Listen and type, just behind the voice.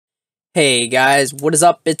Hey guys, what is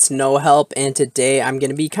up? It's No Help, and today I'm going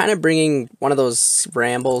to be kind of bringing one of those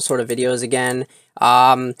ramble sort of videos again.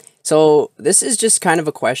 So this is just kind of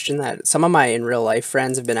a question that some of my in real life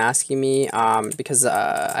friends have been asking me, because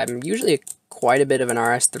I'm usually quite a bit of an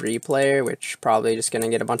RS3 player, which probably just going to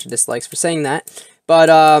get a bunch of dislikes for saying that. But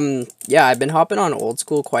yeah, I've been hopping on old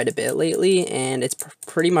school quite a bit lately, and it's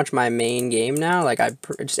pretty much my main game now. Like I'm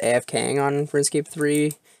just AFKing on RuneScape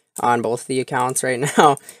 3 on both the accounts right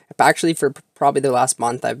now. Actually, for probably the last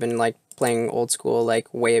month, I've been like playing old school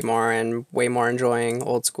like way more and way more enjoying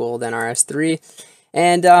old school than RS3.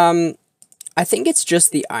 And I think it's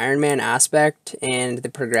just the Ironman aspect and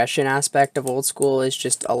the progression aspect of old school is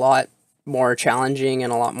just a lot more challenging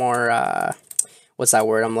and a lot more what's that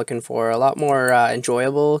word I'm looking for? A lot more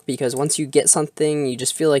enjoyable, because once you get something, you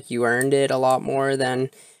just feel like you earned it a lot more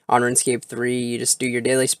than on RuneScape 3. You just do your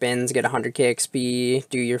daily spins, get 100k XP,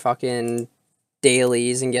 do your fucking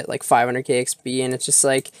dailies and get like 500k XP, and it's just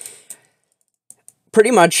like pretty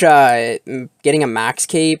much getting a max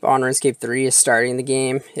cape on RuneScape 3 is starting the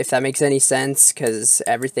game, if that makes any sense, because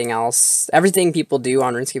everything people do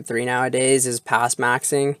on RuneScape 3 nowadays is past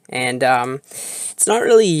maxing, and it's not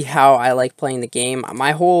really how I like playing the game.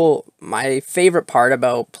 My favorite part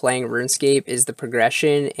about playing RuneScape is the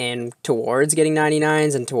progression and towards getting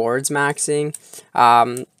 99s and towards maxing.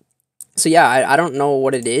 So yeah, I don't know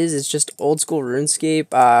what it is. It's just old school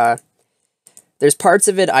RuneScape. There's parts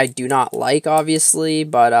of it I do not like, obviously,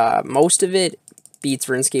 but most of it beats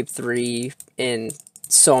RuneScape 3 in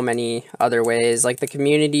so many other ways. Like the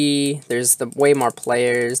community, there's way more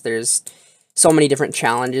players, there's so many different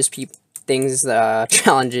challenges, challenges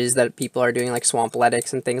that people are doing, like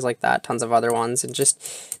Swampletics and things like that, tons of other ones, and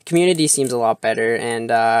just the community seems a lot better,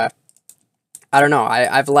 and I don't know,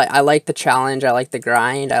 I like the challenge, I like the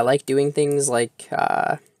grind, I like doing things like,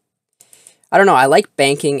 I don't know, I like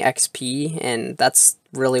banking XP, and that's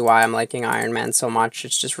really why I'm liking Ironman so much.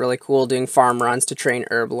 It's just really cool doing farm runs to train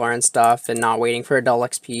herb lore and stuff, and not waiting for a dull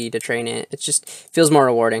XP to train it. It just feels more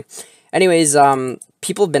rewarding. Anyways,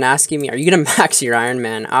 people have been asking me, are you gonna max your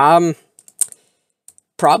Ironman?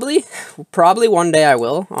 Probably one day I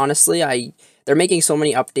will, honestly. They're making so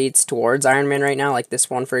many updates towards Ironman right now, like this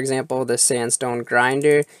one, for example, the sandstone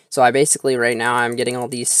grinder. So I basically, right now, I'm getting all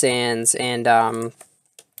these sands, and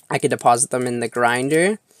I could deposit them in the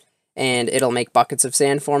grinder, and it'll make buckets of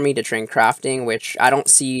sand for me to train crafting, which I don't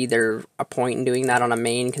see there a point in doing that on a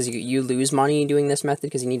main, because you lose money doing this method,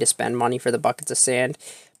 because you need to spend money for the buckets of sand.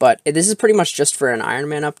 But this is pretty much just for an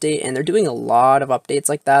Ironman update, and they're doing a lot of updates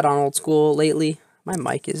like that on old school lately. My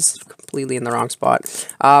mic is completely in the wrong spot.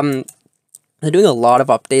 They're doing a lot of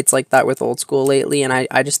updates like that with old school lately, and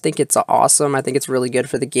I just think it's awesome. I think it's really good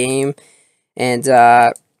for the game, and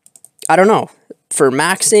I don't know. For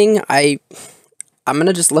maxing, I'm going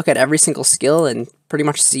to just look at every single skill and pretty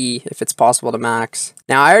much see if it's possible to max.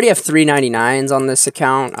 Now, I already have 399s on this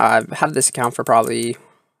account. I've had this account for probably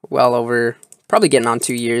probably getting on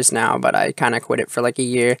 2 years now, but I kind of quit it for like a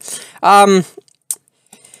year.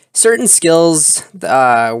 Certain skills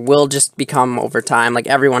will just become over time. Like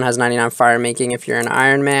everyone has 99 fire making if you're an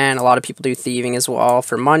Ironman. A lot of people do thieving as well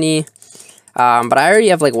for money. But I already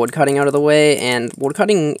have like woodcutting out of the way, and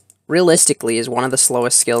woodcutting realistically is one of the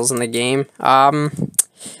slowest skills in the game. I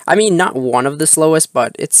mean, not one of the slowest,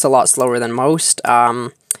 but it's a lot slower than most. I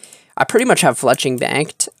pretty much have fletching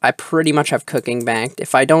banked. I pretty much have cooking banked.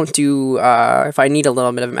 If I don't do, if I need a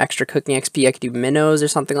little bit of extra cooking XP, I could do minnows or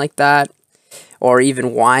something like that, or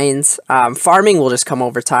even wines. Farming will just come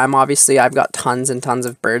over time, obviously. I've got tons and tons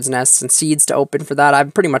of birds' nests and seeds to open for that. I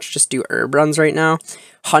pretty much just do herb runs right now.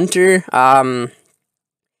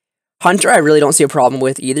 Hunter, I really don't see a problem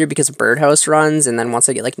with either, because of birdhouse runs, and then once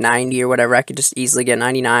I get like 90 or whatever, I could just easily get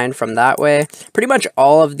 99 from that way. Pretty much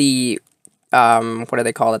all of the, what do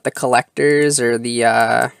they call it? The collectors, or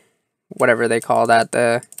the, whatever they call that,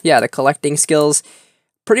 the collecting skills.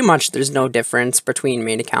 Pretty much there's no difference between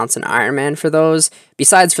main accounts and Ironman for those,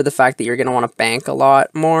 besides for the fact that you're going to want to bank a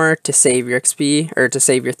lot more to save your XP, or to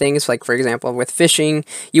save your things. Like, for example, with fishing,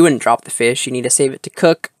 you wouldn't drop the fish, you need to save it to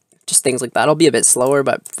cook. Just things like that. It'll be a bit slower,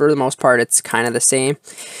 but for the most part, it's kind of the same.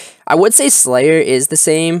 I would say Slayer is the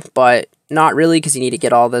same, but not really, because you need to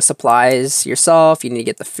get all the supplies yourself, you need to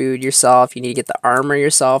get the food yourself, you need to get the armor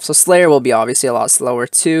yourself, so Slayer will be obviously a lot slower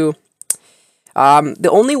too. The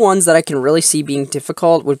only ones that I can really see being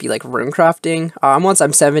difficult would be like runecrafting. Once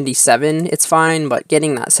I'm 77, it's fine, but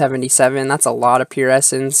getting that 77, that's a lot of pure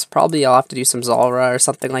essence. Probably I'll have to do some Zalra or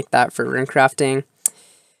something like that for runecrafting.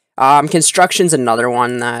 Construction's another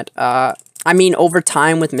one that I mean, over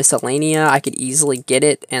time with Miscellanea, I could easily get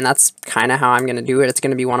it, and that's kind of how I'm going to do it. It's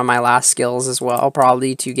going to be one of my last skills as well,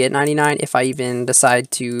 probably to get 99 if I even decide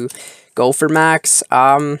to go for max.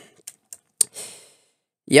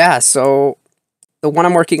 Yeah, so the one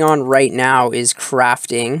I'm working on right now is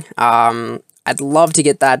crafting. I'd love to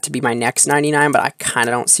get that to be my next 99, but I kind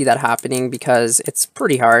of don't see that happening because it's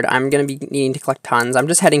pretty hard. I'm going to be needing to collect tons. I'm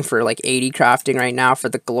just heading for like 80 crafting right now for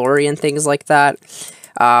the glory and things like that.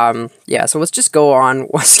 Yeah, so let's just go on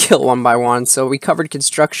skill one by one. So we covered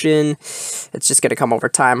construction. It's just going to come over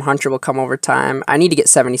time. Hunter will come over time. I need to get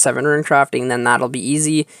 77 rune crafting, then that'll be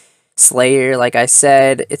easy. Slayer, like I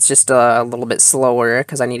said, it's just a little bit slower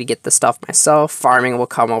because I need to get the stuff myself. Farming will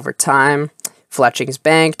come over time. Fletching's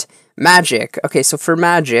banked. Magic. Okay, so for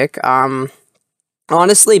magic,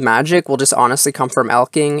 honestly, magic will just honestly come from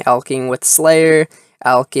elking. Elking with Slayer,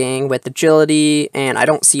 elking with agility, and I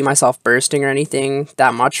don't see myself bursting or anything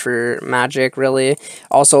that much for magic, really.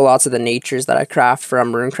 Also, lots of the natures that I craft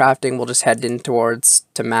from rune crafting will just head in towards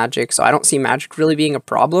to magic, so I don't see magic really being a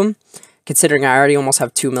problem. Considering I already almost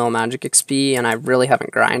have 2 mil magic XP, and I really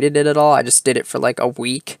haven't grinded it at all. I just did it for like a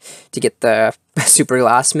week to get the super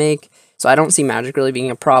glass make. So I don't see magic really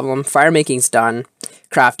being a problem. Fire making's done.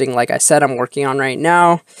 Crafting, like I said, I'm working on right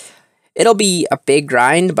now. It'll be a big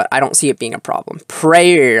grind, but I don't see it being a problem.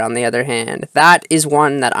 Prayer, on the other hand, that is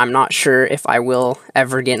one that I'm not sure if I will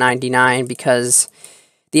ever get 99 because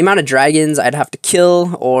the amount of dragons I'd have to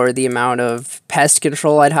kill or the amount of pest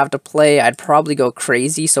control I'd have to play, I'd probably go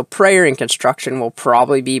crazy. So prayer and construction will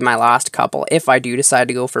probably be my last couple if I do decide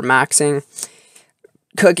to go for maxing.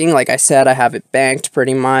 Cooking, like I said, I have it banked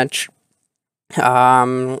pretty much.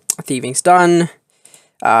 Thieving's done.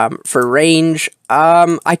 For range,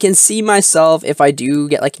 I can see myself if I do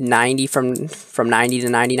get like 90 from 90 to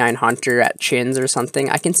 99 hunter at chins or something.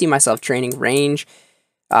 I can see myself training range.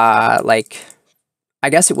 Like, I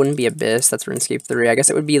guess it wouldn't be Abyss. That's RuneScape 3. I guess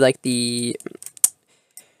it would be like the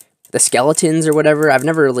skeletons or whatever. I've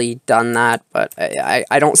never really done that, but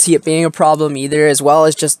I don't see it being a problem either. As well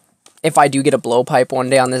as just if I do get a blowpipe one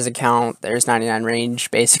day on this account, there's 99 range,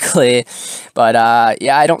 basically. But,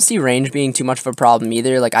 yeah, I don't see range being too much of a problem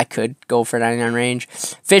either. Like, I could go for 99 range.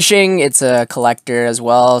 Fishing, it's a collector as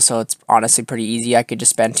well, so it's honestly pretty easy. I could just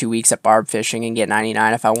spend 2 weeks at barb fishing and get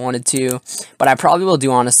 99 if I wanted to. But I probably will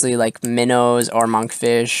do, honestly, like, minnows or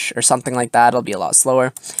monkfish or something like that. It'll be a lot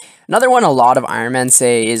slower. Another one a lot of Ironmen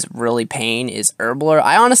say is really pain is Herblore.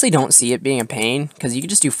 I honestly don't see it being a pain, because you can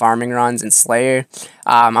just do farming runs and Slayer.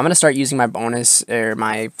 I'm going to start using my bonus, or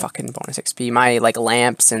my fucking bonus XP, my, like,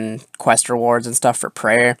 lamps and quest rewards and stuff for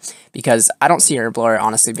prayer, because I don't see Herblore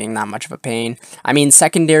honestly being that much of a pain. I mean,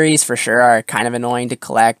 secondaries for sure are kind of annoying to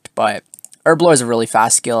collect, but Herblore is a really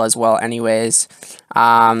fast skill as well anyways.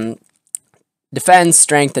 Defense,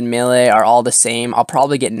 strength, and melee are all the same. I'll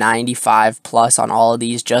probably get 95 plus on all of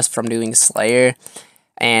these just from doing Slayer.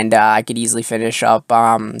 And I could easily finish up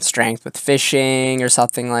strength with fishing or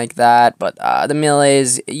something like that. But the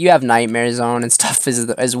melees, you have Nightmare Zone and stuff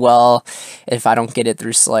as well if I don't get it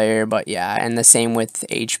through Slayer. But yeah, and the same with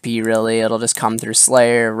HP really. It'll just come through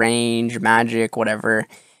Slayer, range, magic, whatever.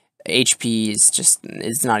 HP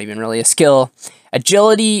is not even really a skill.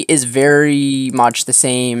 Agility is very much the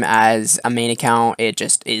same as a main account. It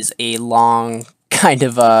just is a long kind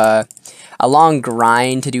of a long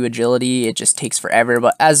grind to do agility. It just takes forever.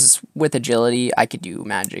 But as with agility, I could do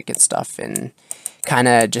magic and stuff and kind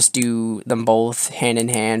of just do them both hand in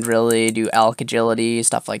hand, really. Do elk agility,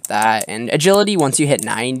 stuff like that. And agility, once you hit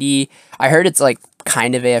 90, I heard it's like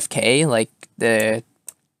kind of AFK, like the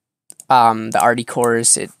RD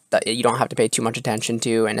course, you don't have to pay too much attention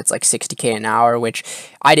to, and it's like 60k an hour, which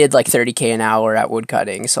I did like 30k an hour at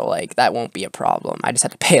woodcutting, so like that won't be a problem. I just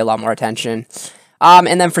have to pay a lot more attention.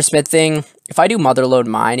 And then for smithing, if I do motherlode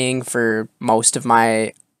mining for most of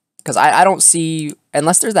my, because I don't see,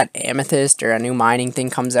 unless there's that amethyst or a new mining thing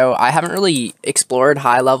comes out, I haven't really explored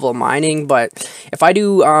high level mining. But if I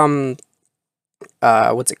do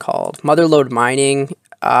what's it called, motherlode mining,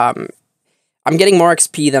 I'm getting more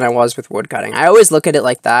XP than I was with woodcutting. I always look at it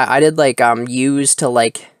like that. I did like use to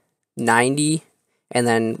like 90 and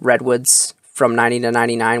then redwoods from 90 to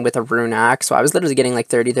 99 with a rune axe. So I was literally getting like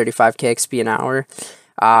 35k XP an hour.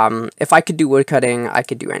 If I could do woodcutting, I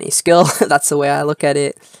could do any skill. That's the way I look at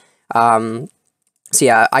it. So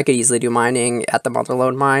yeah, I could easily do mining at the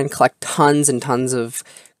motherlode mine, collect tons and tons of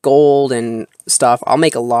gold and stuff. I'll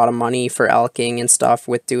make a lot of money for elking and stuff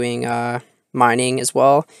with doing mining as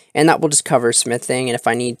well, and that will just cover smithing. And if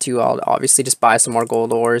I need to, I'll obviously just buy some more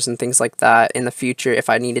gold ores and things like that in the future if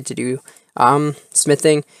I needed to do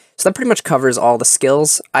smithing. So that pretty much covers all the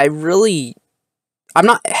skills. I'm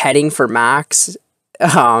not heading for max.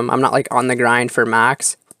 I'm not like on the grind for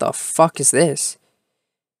max. What the fuck is this?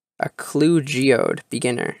 A clue geode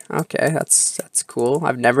beginner. Okay, that's cool.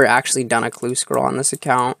 I've never actually done a clue scroll on this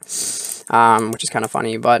account, which is kind of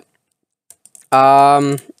funny. But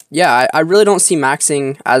yeah, I really don't see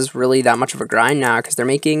maxing as really that much of a grind now, because they're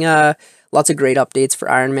making lots of great updates for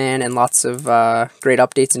Ironman and lots of great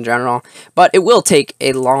updates in general. But it will take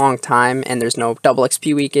a long time, and there's no double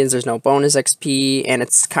XP weekends, there's no bonus XP, and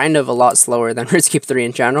it's kind of a lot slower than RuneScape 3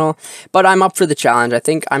 in general. But I'm up for the challenge. I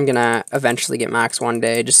think I'm gonna eventually get max one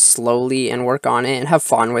day, just slowly, and work on it and have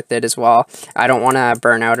fun with it as well. I don't want to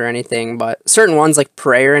burn out or anything, but certain ones like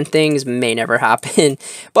prayer and things may never happen.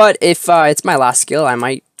 But if it's my last skill, I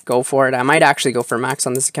might go for it. I might actually go for max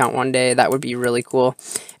on this account one day. That would be really cool.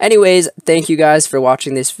 Anyways, thank you guys for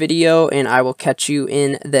watching this video, and I will catch you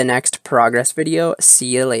in the next progress video. See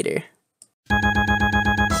you later.